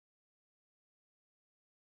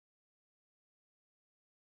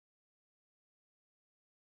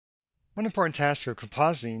One important task of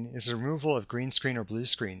compositing is the removal of green screen or blue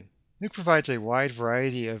screen. Nuke provides a wide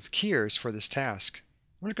variety of keyers for this task.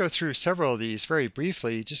 I'm going to go through several of these very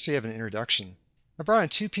briefly just so you have an introduction. I brought in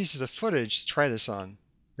two pieces of footage to try this on.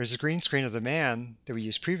 There's a green screen of the man that we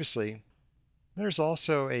used previously. There's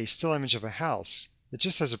also a still image of a house that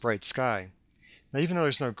just has a bright sky. Now, even though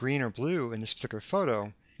there's no green or blue in this particular photo,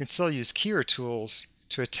 you can still use keyer tools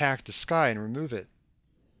to attack the sky and remove it.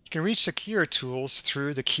 You can reach the keyer tools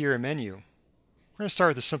through the keyer menu. We're going to start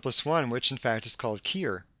with the simplest one, which in fact is called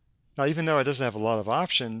keyer. Now, even though it doesn't have a lot of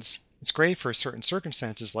options, it's great for certain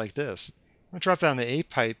circumstances like this. I'm going to drop down the A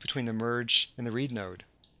pipe between the merge and the read node.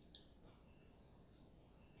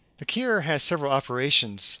 The keyer has several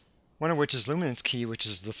operations, one of which is luminance key, which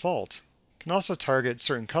is the default. It can also target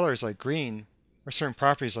certain colors like green or certain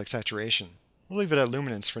properties like saturation. We'll leave it at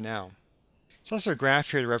luminance for now. There's also a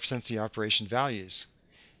graph here that represents the operation values.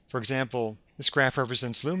 For example, this graph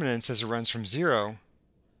represents luminance as it runs from 0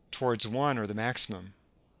 towards 1 or the maximum.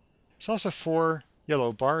 There's also 4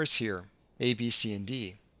 yellow bars here, A, B, C, and D.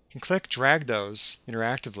 You can click, drag those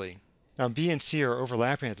interactively. Now B and C are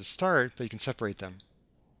overlapping at the start, but you can separate them.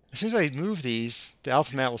 As soon as I move these, the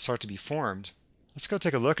alpha matte will start to be formed. Let's go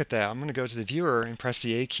take a look at that. I'm going to go to the viewer and press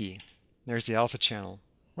the A key. There's the alpha channel.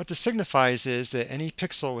 What this signifies is that any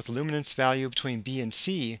pixel with luminance value between B and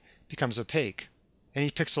C becomes opaque.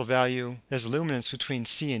 Any pixel value that has a luminance between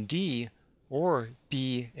C and D, or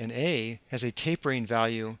B and A, has a tapering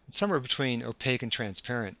value somewhere between opaque and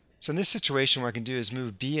transparent. So in this situation, what I can do is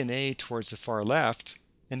move B and A towards the far left,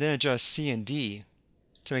 and then adjust C and D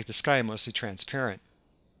to make the sky mostly transparent.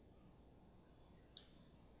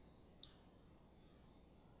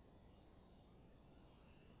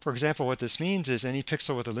 For example, what this means is any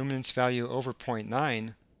pixel with a luminance value over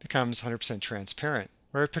 0.9 becomes 100% transparent,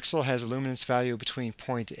 where a pixel has a luminance value between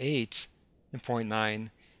 0.8 and 0.9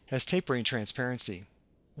 has tapering transparency.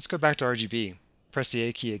 Let's go back to RGB, press the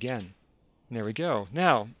A key again, and there we go.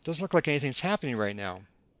 Now, it doesn't look like anything's happening right now.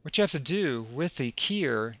 What you have to do with the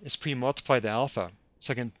keyer is pre-multiply the alpha.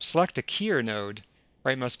 So I can select the keyer node,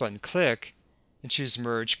 right mouse button click, and choose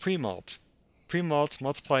merge pre-mult. Pre-mult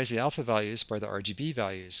multiplies the alpha values by the RGB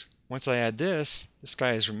values. Once I add this, the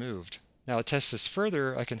sky is removed. Now to test this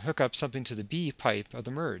further, I can hook up something to the B pipe of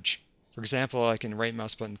the merge. For example, I can right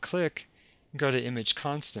mouse button click and go to image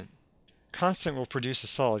constant. Constant will produce a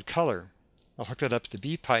solid color. I'll hook that up to the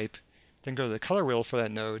B pipe, then go to the color wheel for that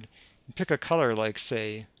node and pick a color like,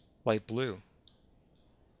 say, light blue.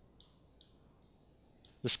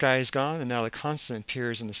 The sky is gone and now the constant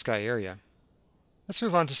appears in the sky area. Let's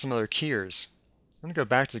move on to some other keyers. I'm going to go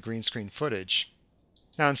back to the green screen footage.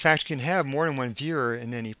 Now, in fact, you can have more than one viewer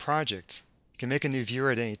in any project. You can make a new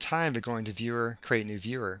viewer at any time by going to Viewer, Create New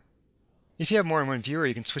Viewer. If you have more than one viewer,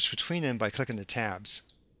 you can switch between them by clicking the tabs.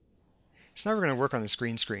 So now we're going to work on this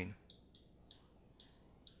green screen.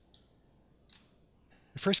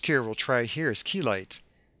 The first keyer we'll try here is Keylight.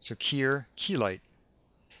 So keyer, Keylight.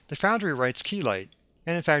 The Foundry writes Keylight,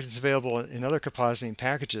 and in fact it's available in other compositing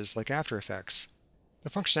packages like After Effects.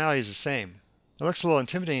 The functionality is the same. It looks a little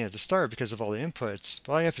intimidating at the start because of all the inputs,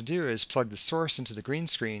 but all you have to do is plug the source into the green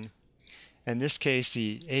screen, and in this case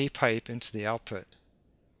the A pipe into the output.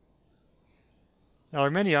 Now there are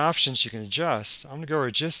many options you can adjust. I'm going to go over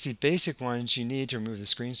just the basic ones you need to remove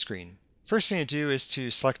the green screen. First thing to do is to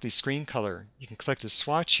select the screen color. You can click the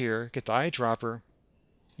swatch here, get the eyedropper,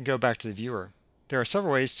 and go back to the viewer. There are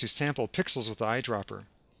several ways to sample pixels with the eyedropper.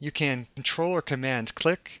 You can Control or Command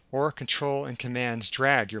click, or Control and Command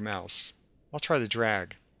drag your mouse. I'll try the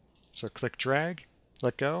drag. So click drag,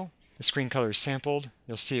 let go. The screen color is sampled.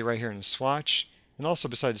 You'll see it right here in the swatch, and also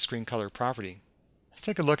beside the screen color property. Let's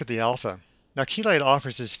take a look at the alpha. Now Keylight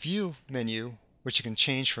offers this view menu, which you can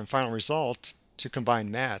change from final result to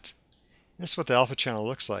combined matte. This is what the alpha channel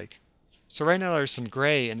looks like. So right now there's some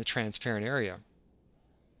gray in the transparent area.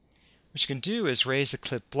 What you can do is raise the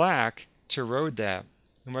clip black to erode that.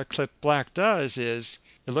 And what clip black does is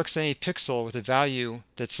it looks at any pixel with a value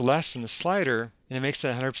that's less than the slider, and it makes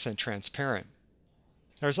it 100% transparent.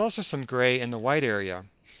 There's also some gray in the white area.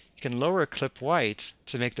 You can lower clip white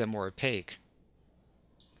to make that more opaque.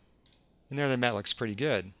 And there the matte looks pretty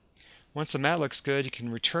good. Once the matte looks good, you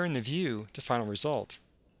can return the view to final result.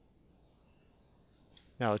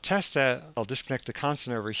 Now to test that, I'll disconnect the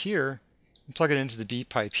constant over here and plug it into the B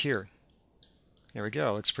pipe here. There we go,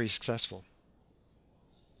 it looks pretty successful.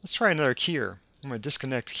 Let's try another keyer. I'm going to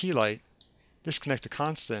disconnect Keylight, disconnect the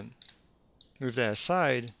constant, move that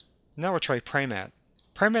aside, and now we'll try Primatte.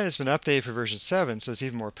 Primatte has been updated for version 7, so it's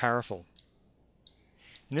even more powerful.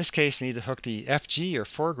 In this case, I need to hook the FG or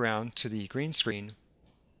foreground to the green screen,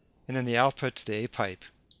 and then the output to the A pipe.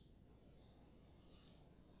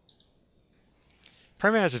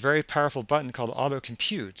 Primatte has a very powerful button called Auto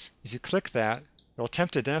Compute. If you click that, it will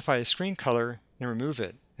attempt to identify a screen color and remove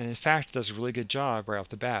it. And in fact, it does a really good job right off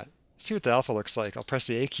the bat. Let's see what the alpha looks like. I'll press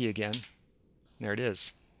the A key again. There it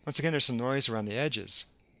is. Once again, there's some noise around the edges.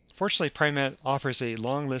 Fortunately, Primatte offers a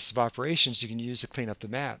long list of operations you can use to clean up the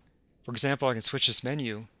matte. For example, I can switch this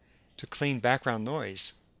menu to clean background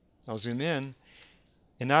noise. I'll zoom in,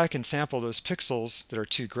 and now I can sample those pixels that are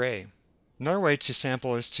too gray. Another way to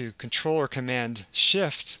sample is to Control or Command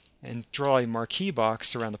Shift and draw a marquee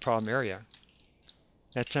box around the problem area.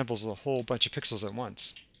 That samples a whole bunch of pixels at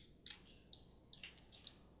once.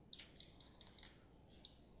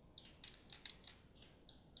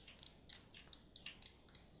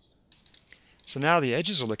 So now the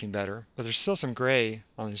edges are looking better, but there's still some gray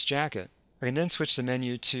on his jacket. I can then switch the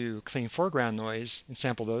menu to Clean Foreground Noise and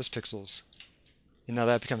sample those pixels. And now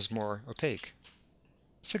that becomes more opaque.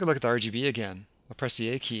 Let's take a look at the RGB again. I'll press the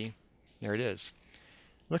A key. There it is.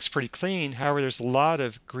 It looks pretty clean, however there's a lot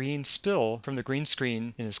of green spill from the green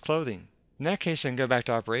screen in his clothing. In that case, I can go back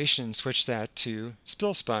to Operation and switch that to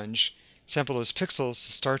Spill Sponge, sample those pixels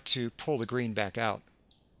to start to pull the green back out.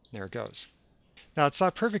 There it goes. Now it's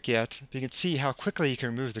not perfect yet, but you can see how quickly you can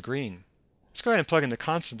remove the green. Let's go ahead and plug in the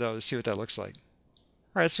constant though to see what that looks like.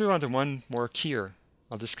 Alright, let's move on to one more keyer.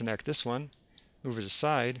 I'll disconnect this one, move it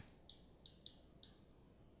aside.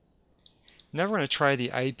 Now we're going to try the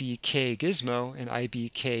IBK Gizmo and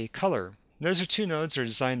IBK Color. And those are two nodes that are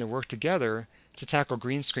designed to work together to tackle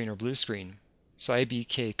green screen or blue screen. So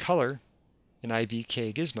IBK Color and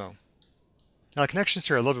IBK Gizmo. Now the connections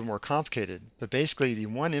here are a little bit more complicated, but basically the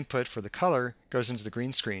one input for the color goes into the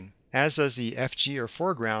green screen, as does the FG or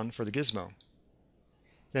foreground for the gizmo.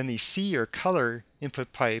 Then the C or color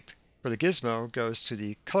input pipe for the gizmo goes to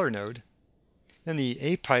the color node. Then the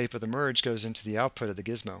A pipe of the merge goes into the output of the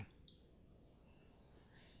gizmo.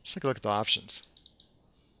 Let's take a look at the options.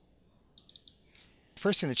 The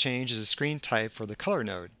first thing to change is the screen type for the color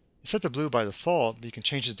node. It's set to blue by default, but you can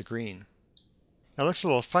change it to green. Now it looks a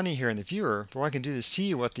little funny here in the viewer, but what I can do to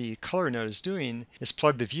see what the color node is doing is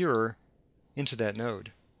plug the viewer into that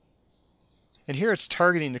node. And here it's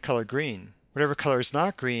targeting the color green. Whatever color is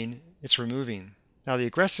not green, it's removing. Now the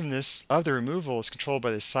aggressiveness of the removal is controlled by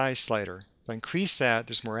the size slider. If I increase that,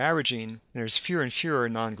 there's more averaging, and there's fewer and fewer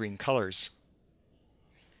non-green colors.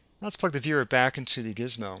 Now let's plug the viewer back into the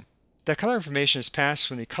gizmo. That color information is passed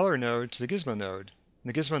from the color node to the gizmo node,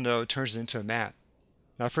 and the gizmo node turns it into a matte.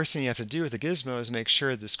 Now the first thing you have to do with the gizmo is make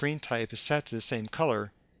sure the screen type is set to the same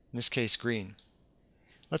color, in this case green.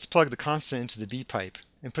 Let's plug the constant into the B pipe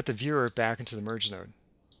and put the viewer back into the merge node.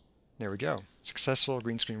 There we go. Successful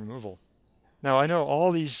green screen removal. Now I know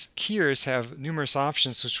all these keyers have numerous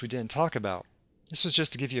options which we didn't talk about. This was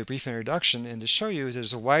just to give you a brief introduction and to show you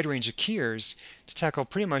there's a wide range of keyers to tackle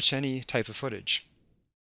pretty much any type of footage.